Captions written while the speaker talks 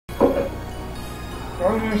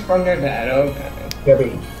Almost under that, okay.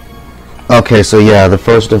 Okay, so yeah, the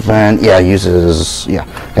first event, yeah, uses, yeah,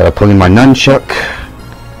 gotta plug in my nunchuck.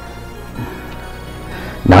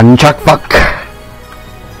 Nunchuck fuck! I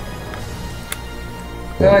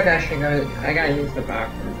feel like I gotta use the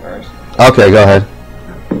bathroom first. Okay, go ahead.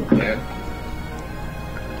 Yeah.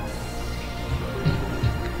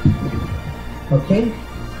 Okay.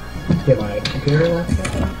 Get my computer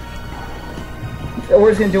laptop. So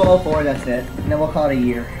we're just gonna do all 4, that's it. And then we'll call it a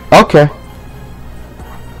year. Okay.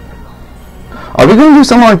 Are we gonna do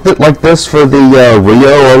something like this for the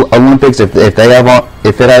Rio Olympics if they have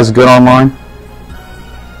if it has good online?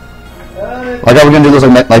 Like, are we gonna do this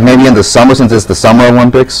like maybe in the summer since it's the Summer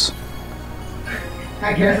Olympics?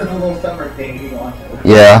 I guess it's a little summer thing if you want to.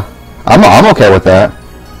 Yeah, I'm okay with that.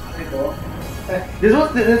 Pretty cool. This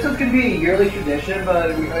was gonna be a yearly tradition,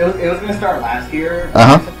 but it was gonna start last year.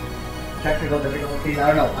 Technical difficulties.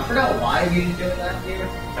 I don't know. I forgot why we didn't do it last year.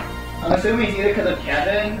 I'm assuming it's either because of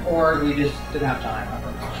Kevin or we just didn't have time.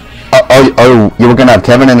 Oh, you were gonna have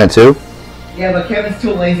Kevin in it too? Yeah, but Kevin's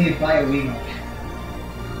too lazy to buy a Wii.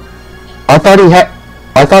 I thought he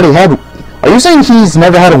had. Are you saying he's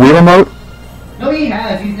never had a Wii remote? No, he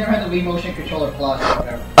has. He's never had the Wii Motion Controller Plus or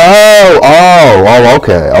whatever. Oh,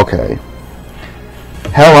 okay.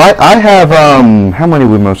 Hell, I have, how many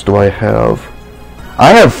Wiimotes do I have?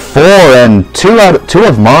 I have 4, and two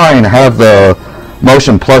of mine have the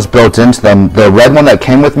Motion Plus built into them. The red one that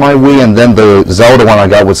came with my Wii, and then the Zelda one I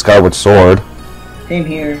got with Skyward Sword. Same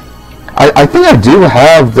here. I think I do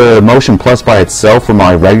have the Motion Plus by itself for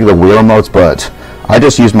my regular Wii remotes, but I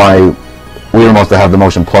just use my Wii remotes that have the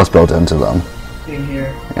Motion Plus built into them. Same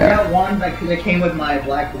here. Yeah. I got one that came with my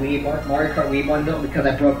black Wii, Mario Kart Wii bundle because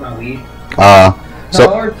I broke my Wii.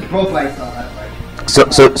 So it broke by itself, that's right.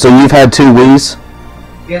 So you've had 2 Wiis?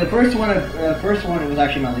 Yeah, the first one it was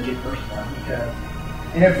actually my legit first one because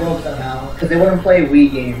it broke somehow because they wouldn't play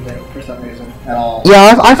Wii games for some reason at all.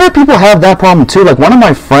 Yeah, I've heard people have that problem too. Like one of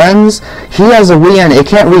my friends, he has a Wii and it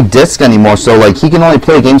can't read disc anymore, so like he can only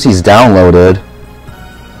play games he's downloaded.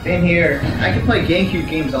 Same here. I can play GameCube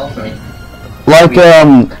games also. Like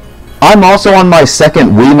I'm also on my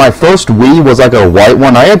second Wii. My first Wii was like a white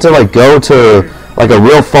one. I had to like go to like a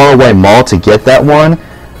real far away mall to get that one.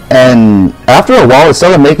 And after a while, it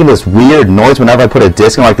started making this weird noise whenever I put a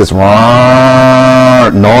disc in, like this noise.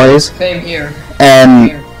 Same here.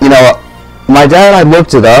 And, you know, my dad and I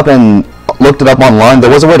looked it up online. There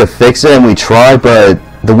was a way to fix it, and we tried, but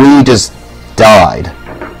the Wii just died.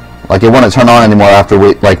 Like, it wouldn't turn on anymore after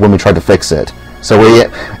when we tried to fix it. So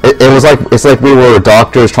it's like we were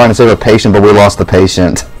doctors trying to save a patient, but we lost the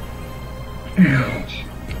patient.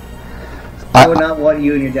 I would not want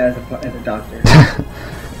you and your dad as a doctor.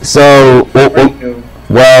 So, I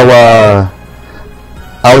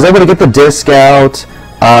was able to get the disc out.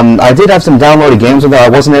 I did have some downloaded games with it. I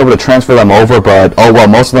wasn't able to transfer them over, but oh well,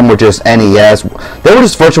 most of them were just NES. They were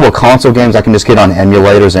just virtual console games I can just get on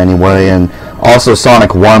emulators anyway, and also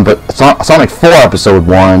Sonic 1, but Sonic 4 Episode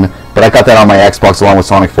 1, but I got that on my Xbox along with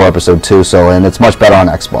Sonic 4 Episode 2, and it's much better on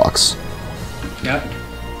Xbox. Yep.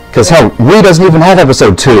 Because hell, Wii doesn't even have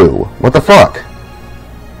Episode 2. What the fuck?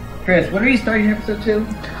 Chris, when are you starting Episode 2?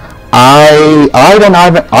 I don't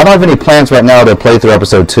have any plans right now to play through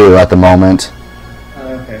Episode 2 at the moment.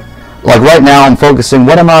 Okay. Like right now, I'm focusing.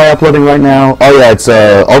 What am I uploading right now? Oh yeah, it's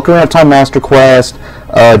Ocarina of Time Master Quest,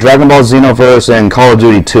 Dragon Ball Xenoverse, and Call of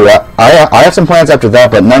Duty 2. I have some plans after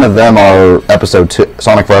that, but none of them are Episode 2,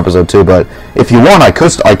 Sonic 4 Episode 2. But if you want, I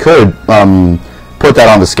could put that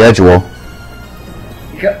on the schedule.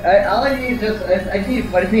 All I need is I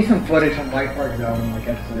just need some footage from White Park Zone, like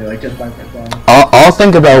just White Park Zone. I'll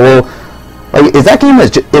think about like is that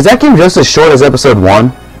game just as short as Episode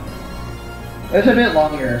 1? It's a bit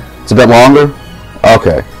longer. It's a bit longer.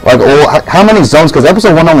 Okay. Like, how many zones? Because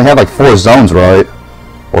Episode 1 only had like 4 zones, right?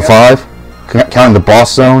 Or 5, counting the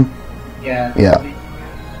boss zone. Yeah. Yeah.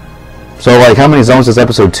 So like, how many zones does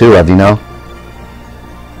Episode 2 have? Do you know?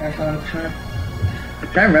 I'm trying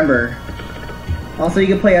to remember. Also, you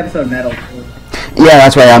can play Episode Metal too. Yeah,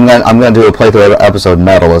 that's right. I'm gonna do a playthrough of Episode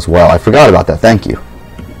Metal as well. I forgot about that. Thank you.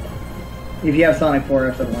 If you have Sonic 4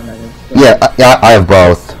 Episode 1, that is. Yeah, I have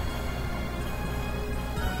both.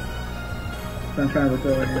 I'm trying to look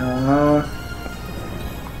over now.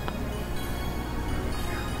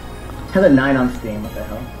 It has a 9 on Steam. What the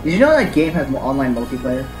hell? Did you know that game has online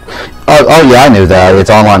multiplayer? Oh yeah, I knew that.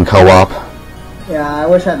 It's online co-op. Yeah, I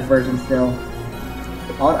wish I had the version still.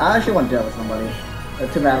 I actually want to do it with somebody.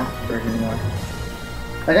 Too bad I don't have the version anymore.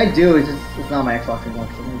 Like I do, it's not on my Xbox anymore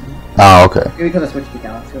for some reason. Oh, okay. Maybe because I switched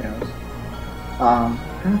accounts, who knows. I'm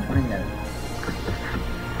trying to find that.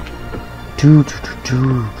 But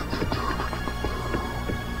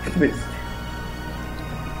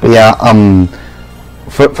yeah,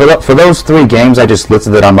 for those 3 games I just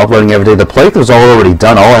listed that I'm uploading every day, the playthrough's already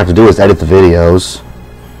done. All I have to do is edit the videos.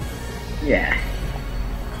 Yeah.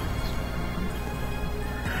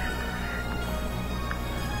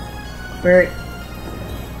 Where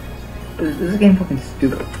this game fucking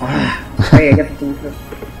stupid. Hey, I guess for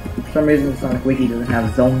some reason Sonic Wiki doesn't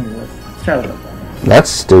have zone lists. Let's try to look at it. That's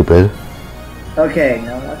stupid. Okay,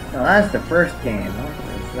 no, that's the first game. Not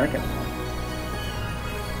the second one.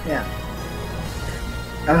 Yeah.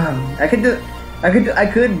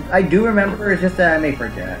 I do remember. It's just that I may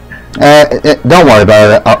forget. Don't worry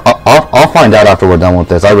about it. I'll find out after we're done with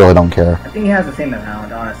this. I really don't care. I think he has the same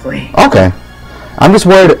amount, honestly. Okay. I'm just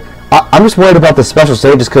worried about the special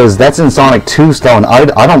stages because that's in Sonic 2 still, and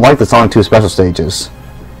I don't like the Sonic 2 special stages.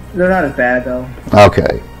 They're not as bad though.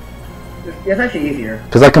 Okay. It's actually easier.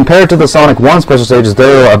 Because like compared to the Sonic 1 special stages,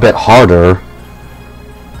 they're a bit harder.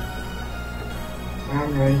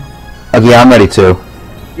 I'm ready. Okay, yeah, I'm ready too.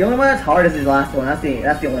 The only one that's hard is the last one. That's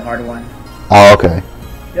the only hard one. Oh, okay.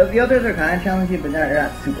 The others are kind of challenging, but they're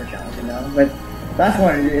not super challenging though. But last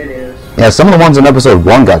one it is. Yeah, some of the ones in episode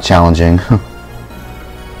 1 got challenging.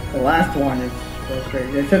 The last one is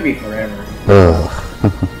frustrating. It took me forever. Ugh.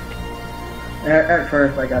 At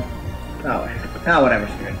first I got whatever,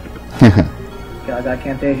 screw it. I got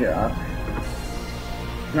Camtasia up.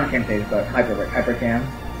 Not Camtasia, but Hypercam.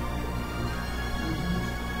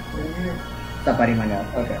 Stop biting my nose.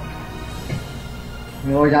 Okay.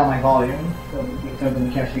 I'm lower down my volume, so it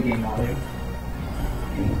doesn't catch the game volume.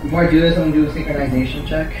 Before I do this, I'm gonna do a synchronization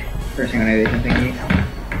check. First synchronization thingy.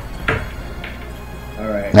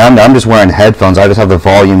 Alright. Now I'm just wearing headphones. I just have the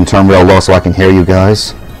volume turned real low so I can hear you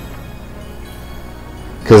guys.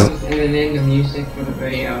 Cause editing the music for the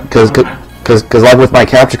video. Cause like with my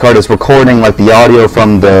capture card, it's recording like the audio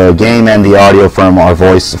from the game and the audio from our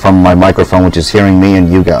voice from my microphone, which is hearing me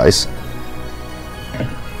and you guys.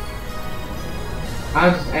 I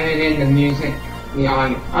was just editing the music, the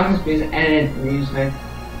audio. I was just editing the music.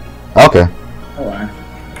 Okay. Hold on.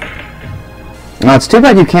 No, it's too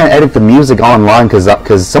bad you can't edit the music online, cause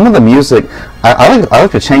some of the music, I like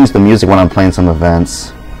to change the music when I'm playing some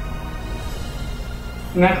events.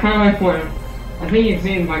 And that's kind of like when, I think you've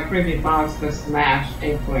seen my previous box, the Smash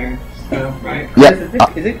 8-player stuff, right? Yeah.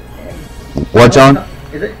 Is it What, John?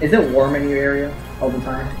 Is it warm in your area all the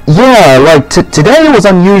time? Yeah, like today it was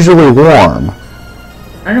unusually warm.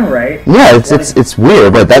 I know, right? Yeah, it's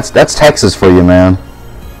weird, but that's Texas for you, man.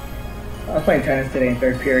 I was playing tennis today in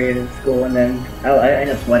 3rd period in school, and then I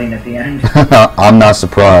ended up sweating at the end. I'm not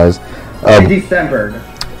surprised. In December.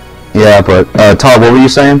 Yeah, but Todd, what were you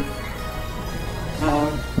saying?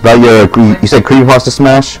 About you said creepypasta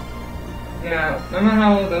smash? Yeah, remember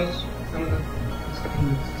how those,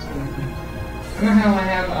 remember how I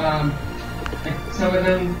have, like, some of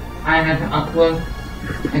them I had to upload?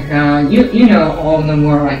 Like, you know all of them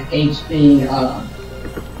were like HD,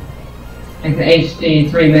 like the HD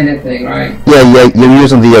 3-minute thing, right? Yeah, you're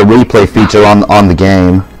using the replay feature on the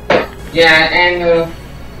game. Yeah, and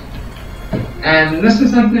this is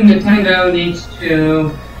something Nintendo needs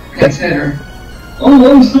to consider.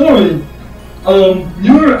 Oh, I'm sorry.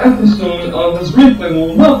 Your episode of this replay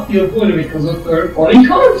will not be uploaded because of third-party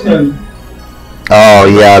content. Oh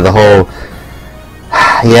yeah, the whole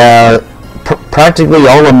practically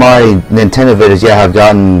all of my Nintendo videos have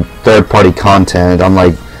gotten third-party content. I'm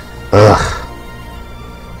like, ugh.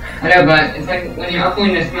 I know, but it's like when you're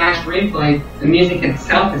uploading a Smash replay, the music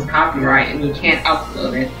itself is copyright and you can't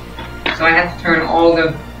upload it. So I have to turn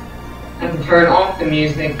off the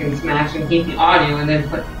music in Smash and keep the audio and then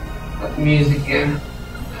put the music in.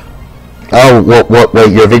 Oh, wait,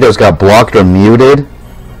 your videos got blocked or muted?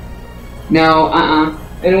 No,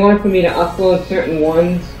 in order for me to upload certain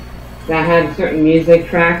ones that had certain music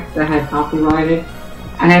tracks that had copyrighted,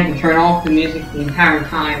 I had to turn off the music the entire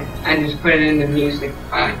time and just put it in the music,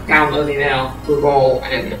 downloading it off Google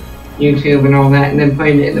and YouTube and all that, and then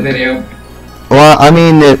putting it in the video. Well, I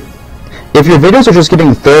mean, if your videos are just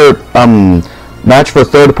getting matched for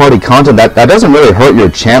third-party content, that doesn't really hurt your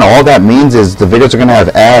channel. All that means is the videos are gonna have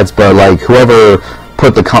ads, but like whoever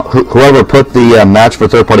put the match for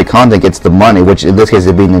third-party content gets the money, which in this case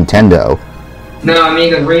would be Nintendo. No, I mean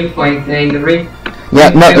the replay thing.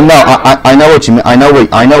 Yeah, I know what you mean. I know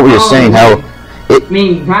what you're saying. How it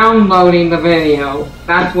means downloading the video.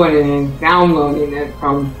 That's what it is. Downloading it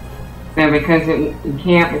from there because you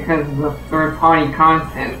can't because of the third-party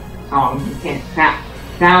content songs. You can't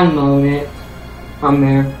download it from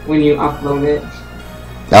there when you upload it.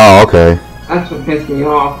 Oh, okay. That's what pissed me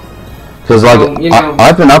off. Because like So, you know,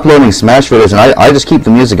 I've been uploading Smash videos and I just keep the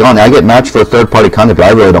music on. I get matched for third-party content, but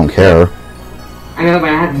I really don't care. I know, but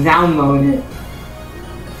I have to download it.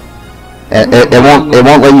 And it won't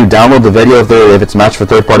let you download the video if it's matched for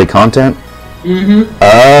third-party content. Mm-hmm.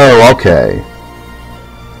 Oh, okay.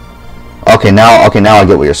 Okay, now I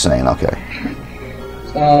get what you're saying. Okay.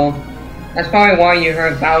 So that's probably why you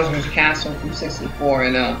heard Bowser's Castle from 64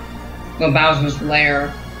 and Bowser's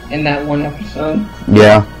Lair in that one episode.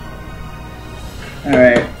 Yeah.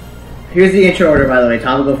 Alright. Here's the intro order, by the way.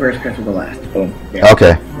 Todd will go first, Chris will go last. Boom. Yeah.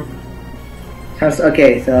 Okay.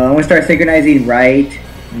 Okay, so I'm gonna start synchronizing right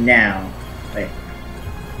now. Wait.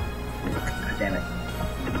 God damn it.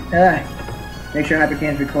 Make sure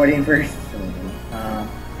Hypercan's recording first.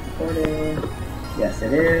 Recording. Yes,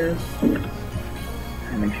 it is.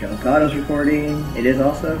 And make sure Elgato's recording. It is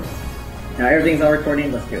also. Now everything's all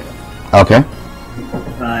recording. Let's do it. Okay.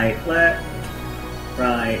 Right, left.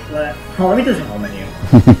 Right, left. Oh, let me do the whole menu.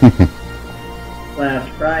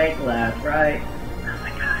 Left, right, left, right. Oh my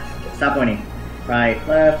gosh. Stop pointing. Right,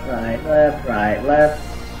 left, right, left, right, left.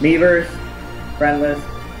 Meverse. Friendless.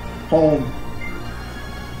 Home.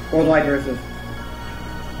 Worldwide versus.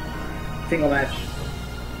 Single match.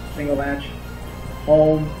 Single match.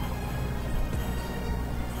 Home.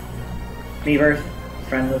 Meverse.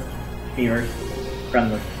 Friendless. Meverse.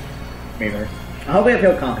 Friendless. Meverse. I hope I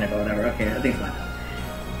feel confident, but whatever. Okay, I think it's fine.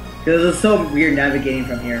 Because it's so weird navigating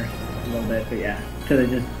from here a little bit, but yeah. Because it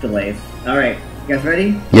just delays. Alright, you guys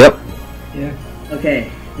ready? Yep. Yeah.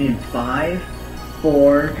 Okay, in 5,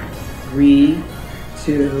 4, 3,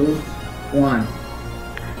 2, 1.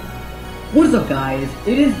 What is up, guys?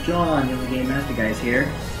 It is John, the Game Master Guys here.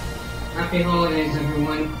 Happy holidays,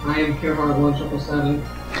 everyone. I am Pure Heart 1777.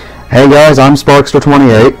 Hey guys, I'm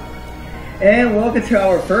Sparkster28. And welcome to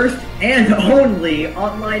our first and only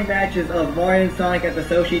online matches of Mario and Sonic at the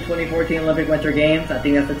Sochi 2014 Olympic Winter Games. I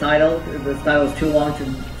think that's the title. This title is too long to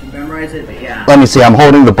memorize it, but yeah. Let me see, I'm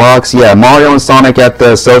holding the box. Yeah, Mario and Sonic at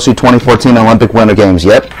the Sochi 2014 Olympic Winter Games.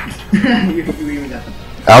 Yep. you even got them.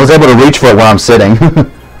 I was able to reach for it where I'm sitting.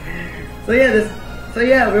 So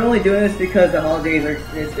yeah, we're only doing this because the holidays are.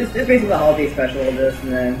 It's basically the holiday special of this,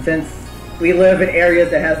 and then since we live in areas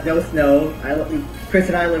that has no snow, Chris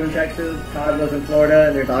and I live in Texas. Todd lives in Florida,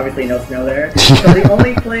 and there's obviously no snow there. So the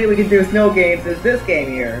only play we can do snow games is this game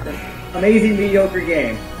here, this amazing mediocre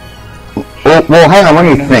game. well, hang on, let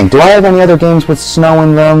me think. Do I have any other games with snow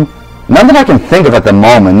in them? None that I can think of at the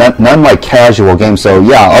moment. None like casual games. So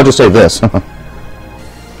yeah, I'll just say this.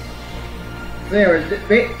 So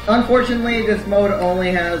anyways, unfortunately, this mode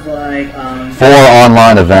only has like 4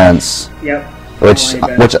 online events. Yep. Which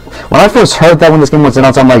when I first heard that when this game was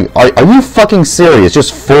announced, I'm like, are you fucking serious?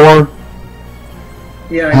 Just 4?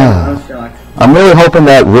 Yeah, I know. I was shocked. I'm really hoping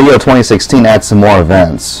that Rio 2016 adds some more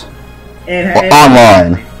events. And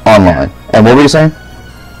Online. And what were you saying?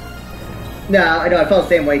 No, I know. I felt the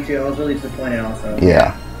same way too. I was really disappointed also.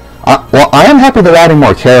 Yeah. Well, I am happy they're adding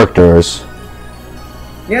more characters.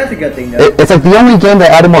 Yeah, that's a good thing though. It's like the only game that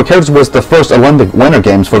added more characters was the first Olympic Winter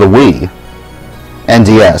Games for the Wii and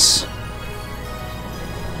DS.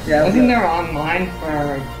 Yeah, Wasn't there online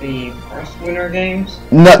for the first Winter Games?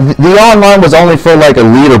 No, the online was only for like a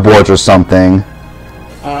leaderboards or something.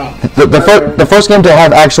 The first game to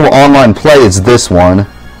have actual online play is this one.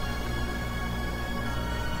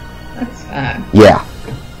 That's sad. Yeah.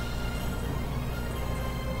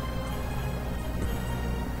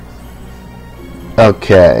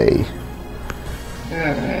 Okay.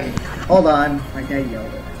 Alright. Hold on. My dad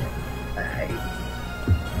yelled at me.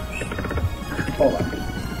 Hold on.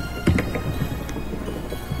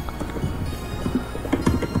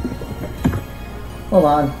 Hold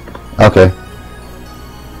on. Okay.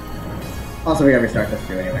 Also, we gotta restart this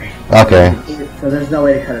too anyway. Okay. So there's no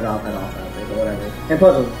way to cut it off at all, probably, but whatever. And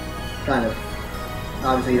plus, it's kind of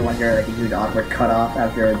obviously you don't want to hear like a huge awkward cut off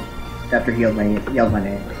after he yelled my name.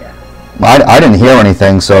 But yeah. I didn't hear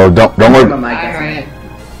anything, so don't worry. Alright.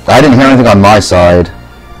 I didn't hear anything on my side.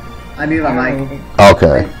 I muted my mic.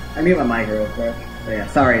 Okay. I muted my mic real quick. So yeah,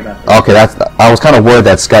 sorry about that. Okay, I was kind of worried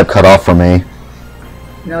that Skype cut off for me.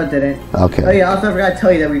 No, it didn't. Okay. Oh yeah, I also forgot to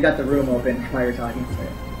tell you that we got the room open while you were talking. So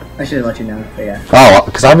I should have let you know, but yeah. Oh,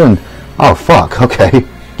 because I've been... Oh, fuck. Okay.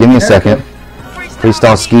 Give me a second.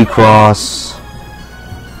 Freestyle Ski Cross.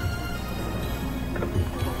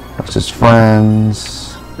 That's just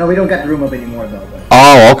friends. No, we don't got the room up anymore though. But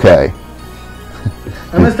Oh, okay.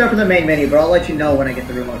 I'm gonna start from the main menu, but I'll let you know when I get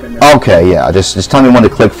the room open. Okay, yeah. Just tell me when to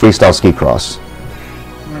click Freestyle Ski Cross.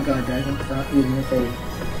 Oh my god, guys, I'm stop using the face.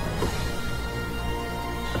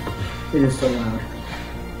 It is so loud.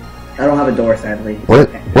 I don't have a door, sadly. What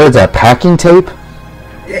is that, packing tape?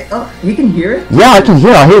 Oh, you can hear it? Yeah, I can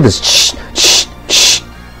hear. I hear this shh, shh, shh.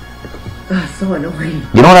 So annoying.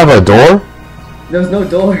 You don't have a door? There's no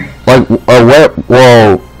door. Like, where?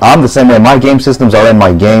 Well, I'm the same way. My game systems are in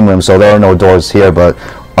my game room, so there are no doors here. But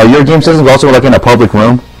are your game systems also like in a public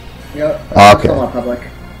room? Yep. Okay. It's all public.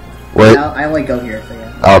 Wait. I only go here, so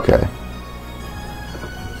yeah. Okay.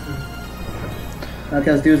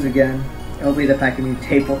 Okay, let's do this again. Hopefully the packing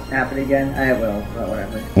tape won't happen again. I will, but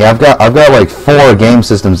whatever. Yeah, I've got like 4 game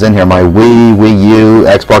systems in here. My Wii, Wii U,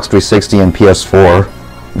 Xbox 360, and PS4.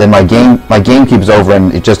 Then my GameCube's over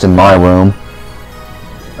and it's just in my room.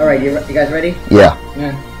 All right, you guys ready? Yeah.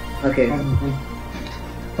 Yeah. Okay.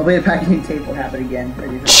 Hopefully the packaging tape will happen again.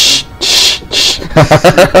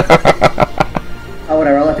 Oh,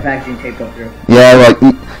 whatever. I'll let the packaging tape go through. Yeah,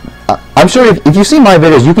 like I'm sure if you see my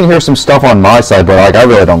videos, you can hear some stuff on my side, but like I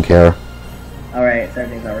really don't care. All right, so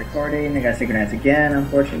everything's not recording. I gotta synchronize again,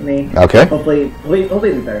 unfortunately. Okay. Hopefully it'll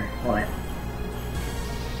be better. All right.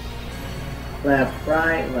 Left,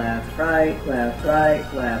 right, left, right, left,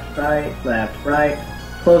 right, left, right, left, right.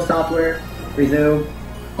 Close software. Resume.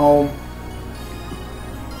 Home.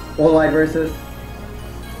 Worldwide versus.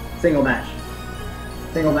 Single match.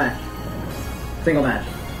 Single match. Single match.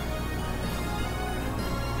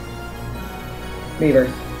 Me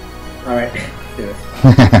versus. Alright, let's do this.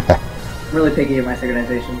 I'm really picky with my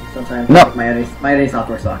synchronization sometimes. No. Like my editing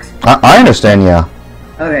software sucks. I understand, yeah.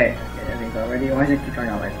 Okay, everything's all ready. Why is it keep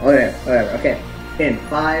turning on lights? Okay, whatever. Okay. In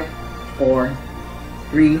 5, 4,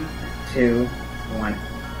 3, 2, 1.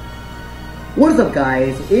 What is up,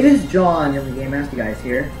 guys? It is John, you're the Game Master guys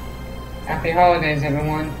here. Happy holidays,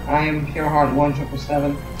 everyone. I am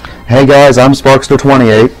PureHeart1777. Hey guys, I'm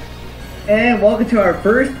Sparkster28. And welcome to our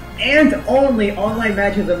first and only online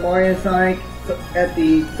matches of Mario and Sonic at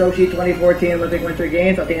the Sochi 2014 Olympic Winter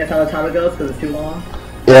Games. I think that's how the time goes because it's too long.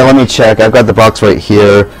 Yeah, let me check. I've got the box right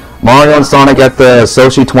here. Mario and Sonic at the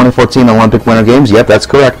Sochi 2014 Olympic Winter Games. Yep, that's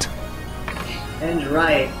correct. And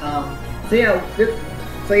right.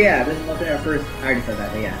 So yeah, this is mostly our first. I already said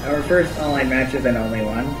that, but yeah, our first online matches and only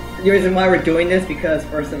one. The reason why we're doing this because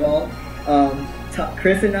first of all,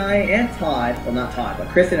 Chris and I and Todd, well not Todd, but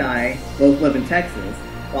Chris and I both live in Texas,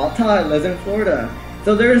 while Todd lives in Florida.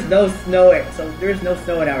 So there's no snow. So there's no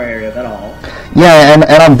snow in our area at all. Yeah, and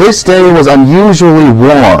on this day it was unusually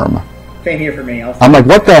warm. Same here for me. I'm like,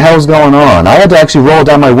 what the hell's going on? I had to actually roll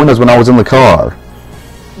down my windows when I was in the car.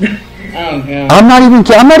 Oh, yeah. I'm not even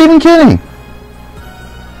kidding.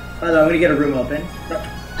 By the way, I'm gonna get a room open.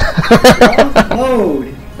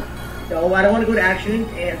 Mode. No, I don't want to go to action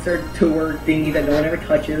and answer tour thingy that no one ever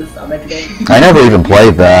touches. I'm meant to go. I never even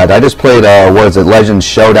played that. I just played what is it, Legends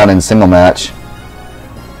Showdown in single match.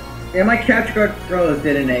 Yeah, my capture card froze,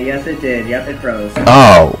 didn't it? Yes, it did. Yep, it froze.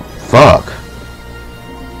 Oh, fuck.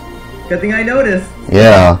 Good thing I noticed.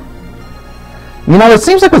 Yeah. You know, it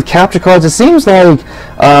seems like with capture cards, it seems like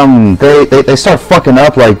they start fucking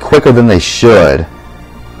up like quicker than they should.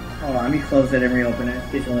 Hold on, let me close it and reopen it.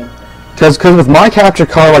 Because with my capture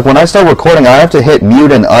card, like when I start recording, I have to hit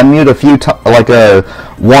mute and unmute a few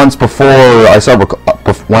once before I start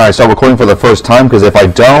when I start recording for the first time. Because if I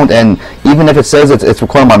don't, and even if it says it's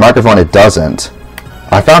recording my microphone, it doesn't.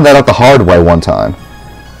 I found that out the hard way one time.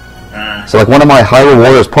 So like one of my Hyrule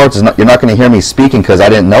Warriors parts is you're not going to hear me speaking because I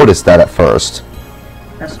didn't notice that at first.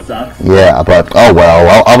 That sucks. Yeah, but oh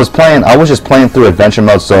well. I was just playing through adventure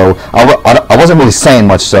mode, so I wasn't really saying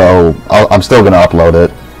much. So I'm still going to upload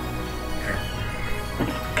it.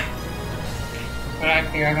 But I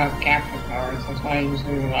figure about capture cards. That's why I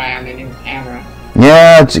usually rely on the new camera.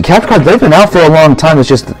 Yeah, capture cards, they've been out for a long time. It's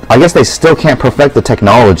just I guess they still can't perfect the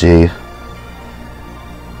technology.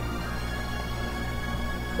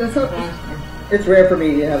 It's rare for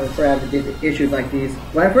me to have issues like these.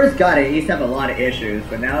 When I first got it, it used to have a lot of issues,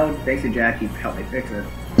 but now thanks to Jackie helped me fix it.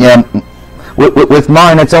 Yeah, with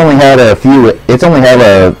mine, it's only had a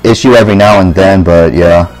issue every now and then, but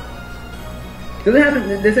yeah. Doesn't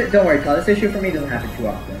happen. Don't worry, Todd. This issue for me doesn't happen too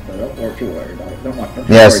often, so don't worry too worried about it. Don't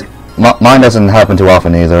yes, mine doesn't happen too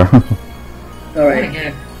often either. All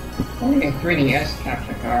right. Only a 3DS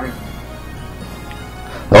capture card.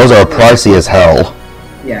 Those are pricey as hell.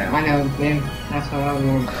 Yeah. I know, man. That's what I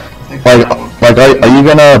want. Are you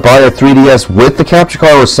gonna buy a 3DS with the capture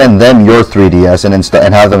card, or send them your 3DS and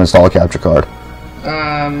have them install a capture card?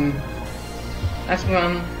 That's what I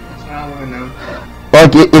want to know.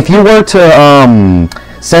 Like, if you were to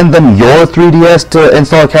send them your 3DS to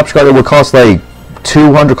install a capture card, it would cost like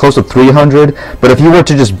 $200, close to $300. But if you were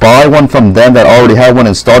to just buy one from them that already had one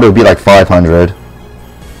installed, it would be like $500.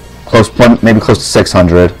 Maybe close to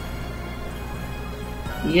 $600.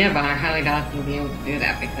 Yeah, but I highly doubt you'll be able to do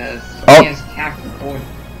that because Oh. he has capture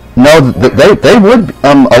No, they would.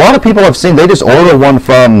 A lot of people I've seen, they just order one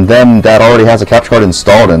from them that already has a capture card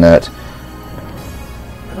installed in it.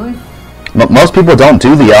 Really? Most people don't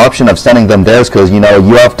do the option of sending them theirs because, you know,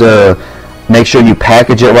 you have to make sure you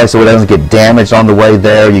package it right so it doesn't get damaged on the way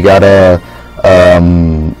there. You gotta,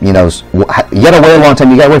 you know, you gotta wait a long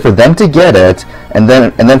time. You gotta wait for them to get it, and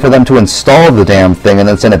then for them to install the damn thing and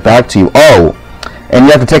then send it back to you. Oh, and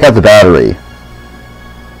you have to take out the battery.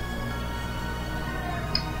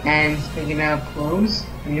 And speaking of clothes,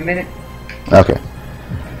 in a minute. Okay.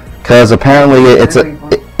 Because apparently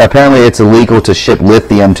it's illegal to ship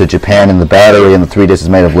lithium to Japan, and the battery in the 3DS is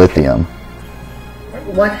made of lithium.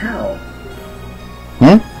 What? How?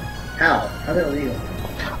 Hmm? How? How's it illegal?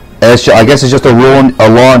 I guess it's just a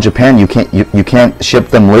law in Japan. You can't ship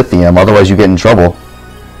them lithium, otherwise you get in trouble.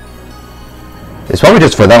 It's probably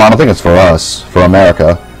just for them. I don't think it's for us, for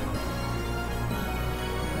America.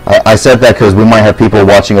 I said that because we might have people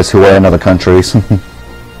watching us who are in other countries.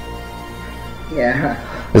 Yeah.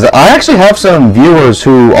 I actually have some viewers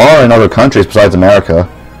who are in other countries besides America.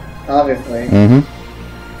 Obviously. Mm-hmm.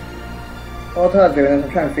 Well, Todd doing this.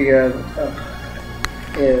 I'm trying to figure out.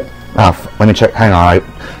 Yeah. Ah, let me check. Hang on.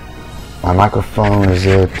 My microphone, is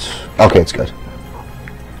it? Okay, it's good.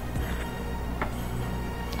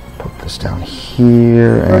 Put this down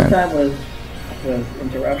here. First time was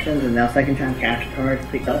interruptions, and now second time capture card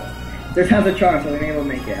picked up. Third time's a charm, so we were able to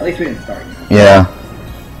make it. At least we didn't start. Yeah.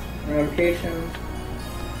 Notifications.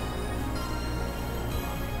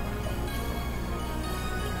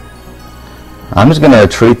 I'm just gonna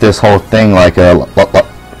treat this whole thing like kind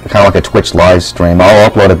of like a Twitch live stream. I'll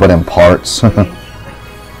upload it, but in parts. Even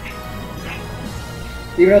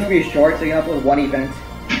though it's be short, so you can upload one event.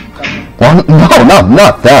 Well, no,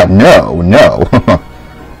 not that. No.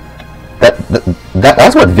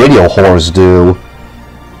 That's what video whores do.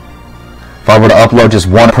 If I were to upload just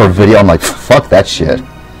one per video, I'm like, fuck that shit.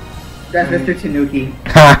 That's Mr. Tanuki.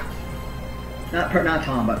 Ha! Not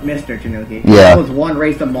Tom, but Mr. Tanuki. Yeah. That was one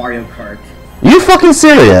race of Mario Kart. You fucking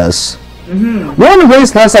serious? Mm-hmm. One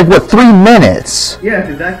race lasts like, what, 3 minutes? Yes,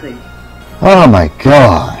 exactly. Oh my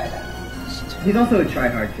god. He's also a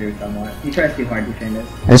tryhard too, somewhat. He tries too hard to be famous.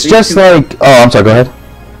 It's just like... Oh, I'm sorry, go ahead.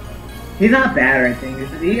 He's not bad or anything.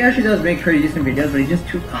 He actually does make pretty decent videos, but he's just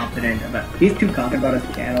too confident about. He's too confident about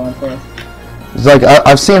his channel and stuff. It's like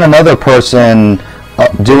I've seen another person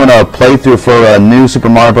doing a playthrough for a new Super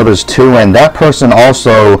Mario Bros. 2, and that person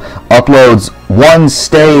also uploads one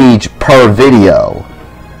stage per video.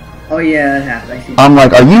 Oh yeah, that happens. I see. I'm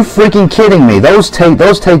like, are you freaking kidding me? Those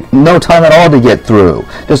take no time at all to get through.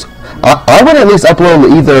 Just I would at least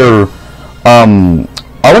upload either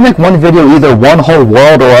I would make one video either one whole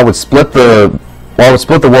world, or I would split the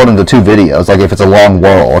world into 2 videos, like if it's a long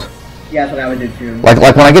world. Yeah, that's what I would do too. Like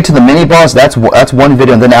when I get to the mini boss, that's one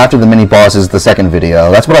video, and then after the mini boss is the second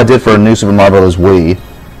video. That's what I did for New Super Mario Bros. Wii.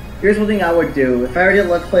 Here's one thing I would do. If I were to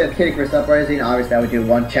Let's Play of Kitty vs. Uprising, obviously I would do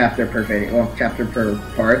one chapter per video, one chapter per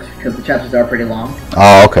part, because the chapters are pretty long.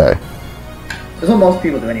 Oh, okay. That's what most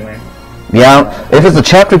people do anyway. Yeah, if it's a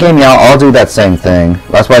chapter game, yeah, I'll do that same thing.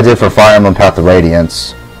 That's what I did for Fire Emblem Path of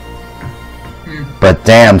Radiance. But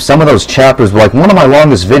damn, some of those chapters, like one of my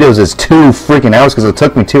longest videos is 2 freaking hours because it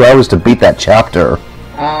took me 2 hours to beat that chapter.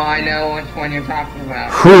 Oh, I know which one you're talking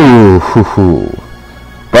about. Whew.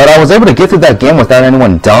 But I was able to get through that game without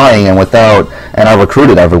anyone dying and I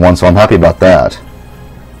recruited everyone, so I'm happy about that.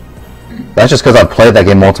 That's just because I played that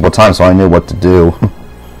game multiple times, so I knew what to do.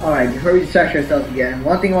 Alright, before we distract ourselves again,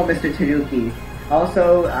 one thing about Mr. Tanuki.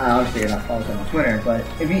 Also, obviously you're not following him on Twitter, but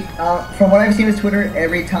if you, from what I've seen on Twitter,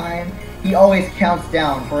 every time he always counts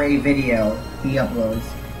down for a video he uploads.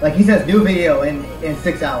 Like he says, new video in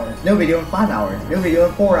 6 hours, new video in 5 hours, new video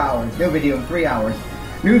in 4 hours, new video in 3 hours,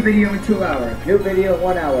 new video in 2 hours, new video in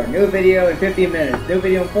 1 hour, new video in 15 minutes, new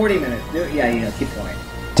video in 40 minutes, yeah, you know, keep going.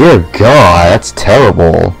 Dear God, that's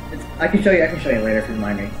terrible. I can show you later if you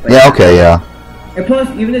remind me. But yeah, okay, yeah. And plus,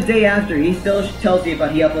 even the day after, he still tells you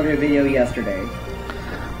about he uploaded a video yesterday.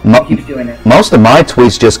 He keeps doing it. Most of my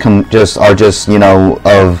tweets are just you know,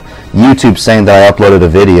 of YouTube saying that I uploaded a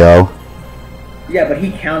video. Yeah, but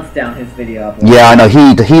he counts down his video upload. Yeah, I know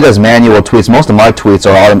he does manual tweets. Most of my tweets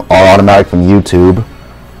are automatic from YouTube.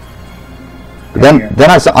 But then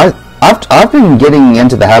I've been getting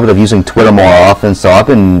into the habit of using Twitter more often, so I've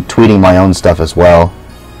been tweeting my own stuff as well.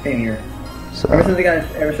 Same here. So. Ever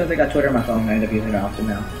since I got Twitter on my phone, I end up using it often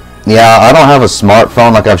now. Yeah, I don't have a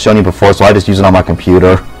smartphone like I've shown you before, so I just use it on my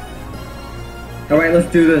computer. Alright,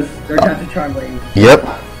 let's do this. Third time's a charm, ladies. Yep.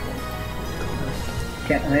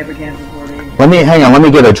 Labor cans recording. Hang on, let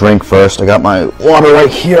me get a drink first. I got my water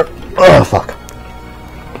right here. Oh, fuck.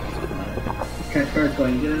 Okay, first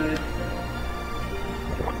going good.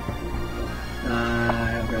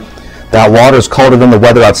 Good. That water's colder than the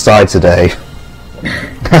weather outside today.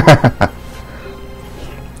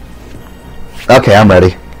 Okay, I'm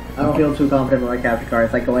ready. I don't feel too confident with my capture card.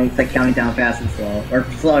 It's like counting down fast and slow. Or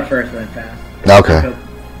slow at first, and then fast. Okay.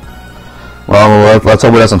 Well, let's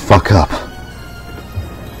hope it doesn't fuck up.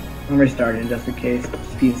 I'm restarting just in case.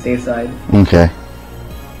 Just be safe side. Okay.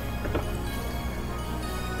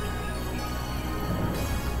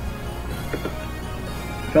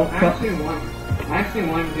 I actually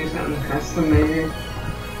want to do something custom maybe,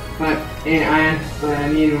 but I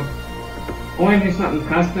need. I want to do something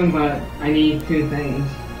custom, but I need two things.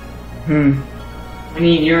 I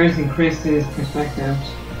need yours and Chris's perspectives.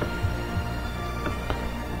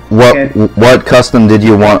 What custom did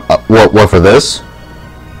you want? What for this?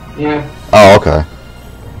 Yeah. Oh, okay.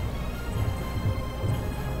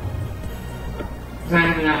 I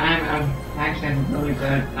actually have a really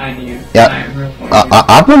good idea. Yeah.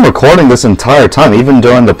 I've been recording this entire time, even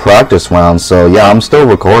during the practice round. So yeah, I'm still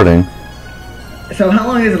recording. So how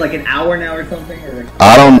long is it? Like an hour now or something? Or?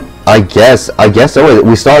 I guess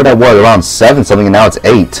we started at what, around 7 something, and now it's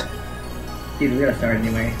 8. Dude, we're gonna start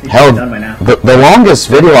anyway. Hell, done by now. The longest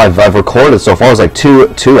video I've recorded so far is like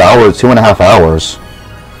 2.5 hours.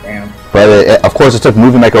 Damn. But of course, it took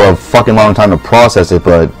Movie Maker a fucking long time to process it.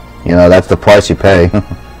 But you know, that's the price you pay.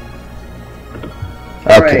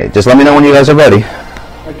 Okay, right. Just let me know when you guys are ready.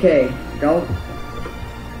 Okay, don't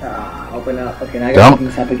open up. Okay, now I gotta open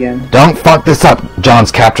this up again. Don't fuck this up,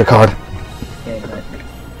 John's capture card. Okay, but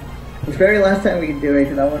it's very last time we can do it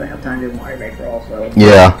because I want to have time to do Mario Maker also.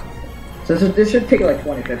 Yeah. So this should take like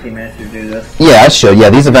 20-15 minutes to do this. Yeah, it should. Yeah,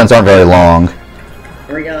 these events aren't very long.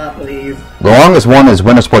 Hurry up, please. The longest one is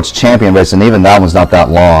Winter Sports Champion Race, and even that one's not that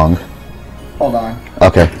long. Hold on.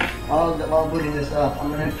 Okay. While putting this up, I'm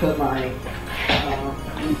gonna put my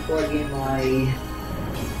plug in my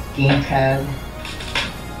gamepad.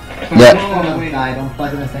 Yeah. I'm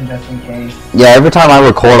plugging this in just in case. Yeah, every time I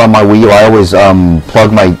record on my Wii U, I always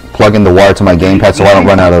plug in the wire to my gamepad so I don't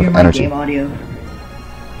run out of energy. Game audio.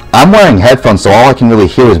 I'm wearing headphones, so all I can really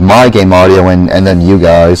hear is my game audio and then you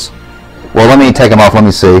guys. Well, let me take them off. Let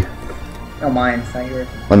me see. Oh, mine. It's not yours.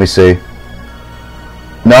 Let me see.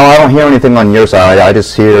 No, I don't hear anything on your side. I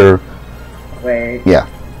just hear. Wait. Yeah.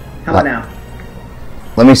 How about now?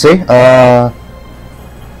 Let me see. No,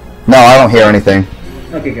 I don't hear anything.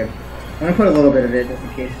 Okay, good. I'm gonna put a little bit of it just in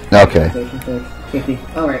case. Okay.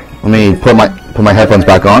 All right. Let me put my headphones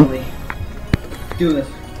back on. Do this.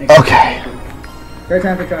 Okay. Third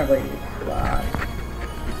time for trying to play.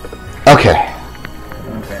 Okay.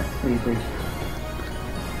 Okay. Please.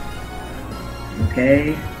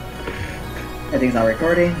 Okay. Everything's not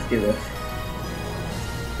recording. Let's do this.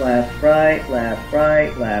 Left, right, left,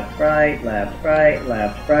 right, left, right, left, right,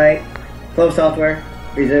 left, right. Close software.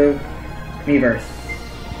 Resume. Miiverse.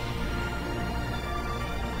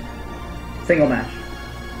 Single match.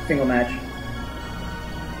 Single match.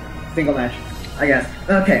 Single match. I guess.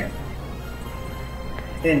 Okay.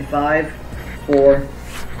 In 5, 4,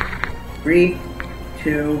 3,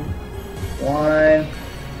 2, 1.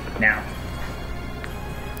 Now.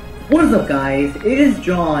 What is up, guys? It is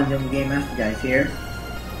John, the Game Master Guys here.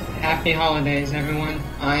 Happy holidays, everyone.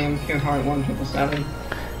 I am PureHeart1777.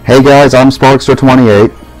 Hey guys, I'm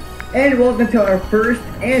Sparkster28. And welcome to our first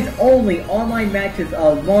and only online matches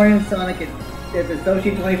of Mario and Sonic at the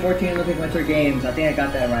Sochi 2014 Olympic Winter Games. I think I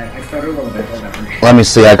got that right. I started a little bit, whatever. Let me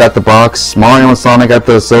see, I got the box. Mario and Sonic at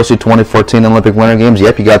the Sochi 2014 Olympic Winter Games.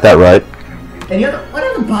 Yep, you got that right. And you have what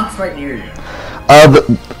is the box right near you?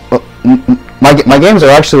 My games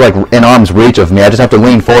are actually like in arm's reach of me. I just have to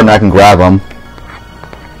lean forward and I can grab them.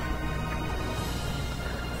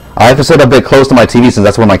 I have to sit a bit close to my TV since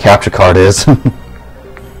that's where my capture card is.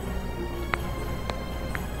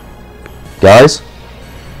 Guys?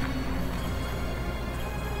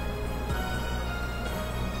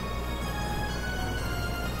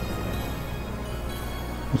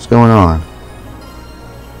 What's going on?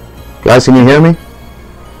 Guys, can you hear me?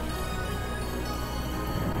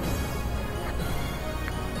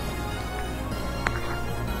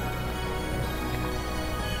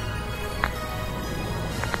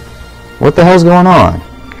 What the hell's going on?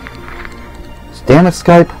 Damn it,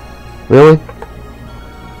 Skype. Really?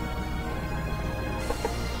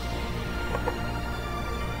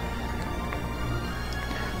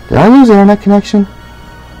 Did I lose internet connection?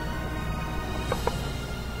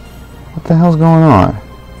 What the hell's going on?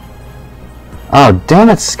 Oh, damn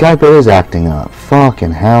it, Skype is acting up.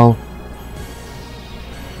 Fucking hell.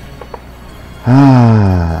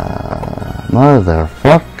 Ah,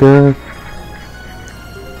 motherfucker.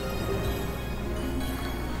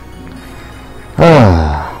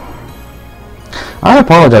 I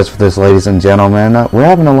apologize for this, ladies and gentlemen. We're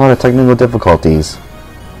having a lot of technical difficulties.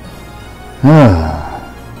 I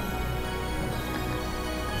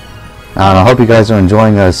don't know, I hope you guys are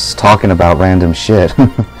enjoying us talking about random shit.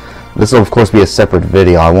 This will of course be a separate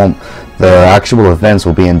video. The actual events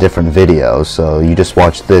will be in different videos, so you just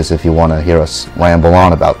watch this if you want to hear us ramble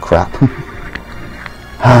on about crap.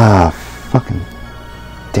 Fucking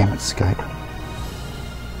damn it, Skype.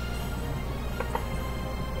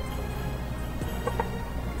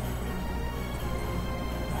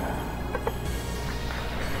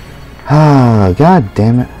 God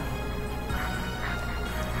damn it.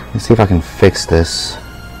 Let's see if I can fix this.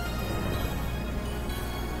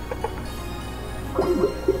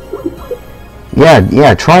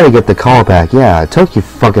 Yeah, try to get the call back. Yeah, it took you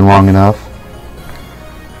fucking long enough.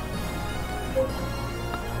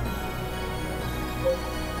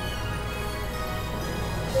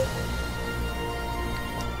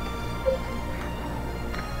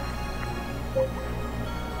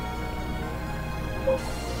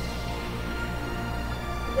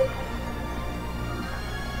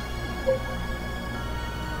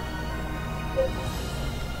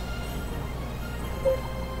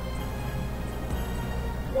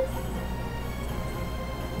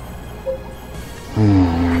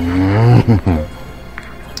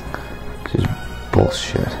 This is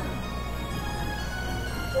bullshit.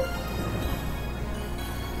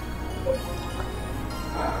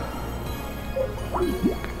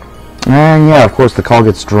 And yeah, of course the call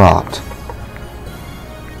gets dropped.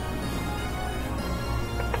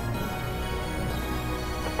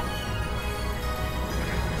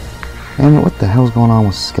 And what the hell's going on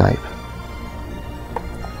with Skype?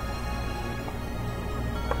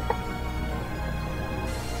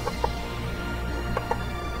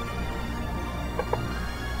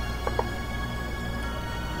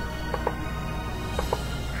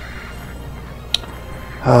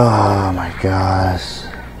 Oh my gosh.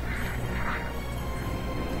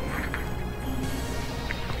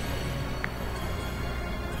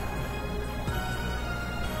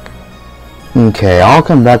 Okay, I'll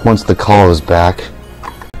come back once the call is back.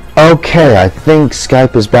 Okay, I think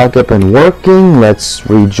Skype is back up and working. Let's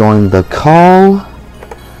rejoin the call.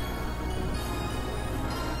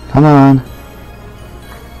 Come on.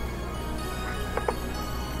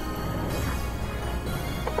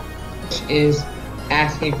 Is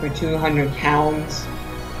asking for 200 pounds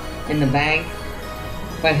in the bank,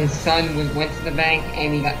 but his son went to the bank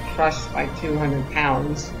and he got crushed by 200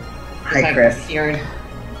 pounds. Hi, Chris.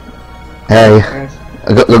 Hey,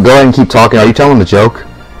 go ahead and keep talking. Are you telling the joke?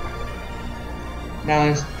 No,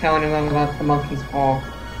 I was telling him about the monkey's paw.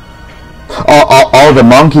 Oh, the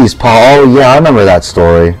monkey's paw. Oh yeah, I remember that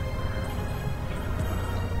story.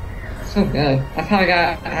 So good. That's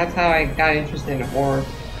how I got interested in horror.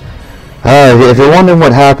 If you're wondering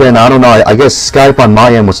what happened, I don't know. I guess Skype on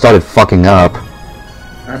my end started fucking up.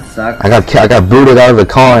 That sucks. I got booted out of the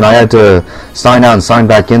call and I had to sign out and sign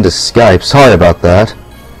back into Skype. Sorry about that.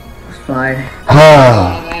 It's fine.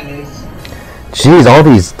 Jeez, all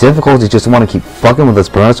these difficulties just want to keep fucking with us,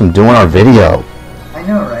 preventing us from doing our video. I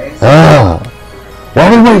know, right? What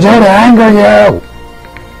did we do to anger you?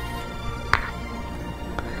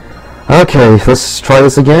 Okay, let's try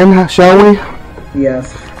this again, shall we?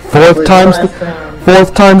 Yes. Fourth time's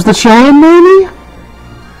the charm, maybe?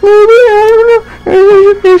 Maybe, I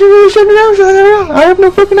don't know. I have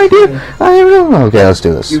no fucking idea. I don't know. Okay, let's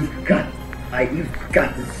do this. You've got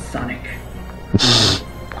this, Sonic.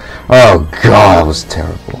 Oh god, that was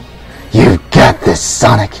terrible. You've got this,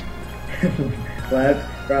 Sonic.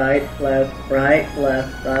 Left, right, left, right,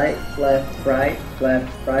 left, right, left, right,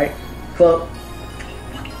 left, right. Close.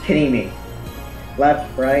 Fucking kidding me.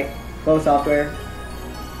 Left, right, close software.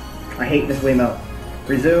 I hate this Wiimote.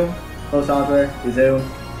 Resume, close software, resume.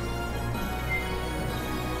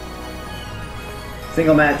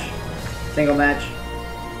 Single match, single match,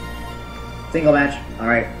 single match.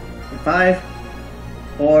 Alright. 5,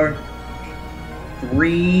 4,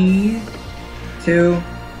 3, 2,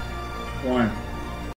 1.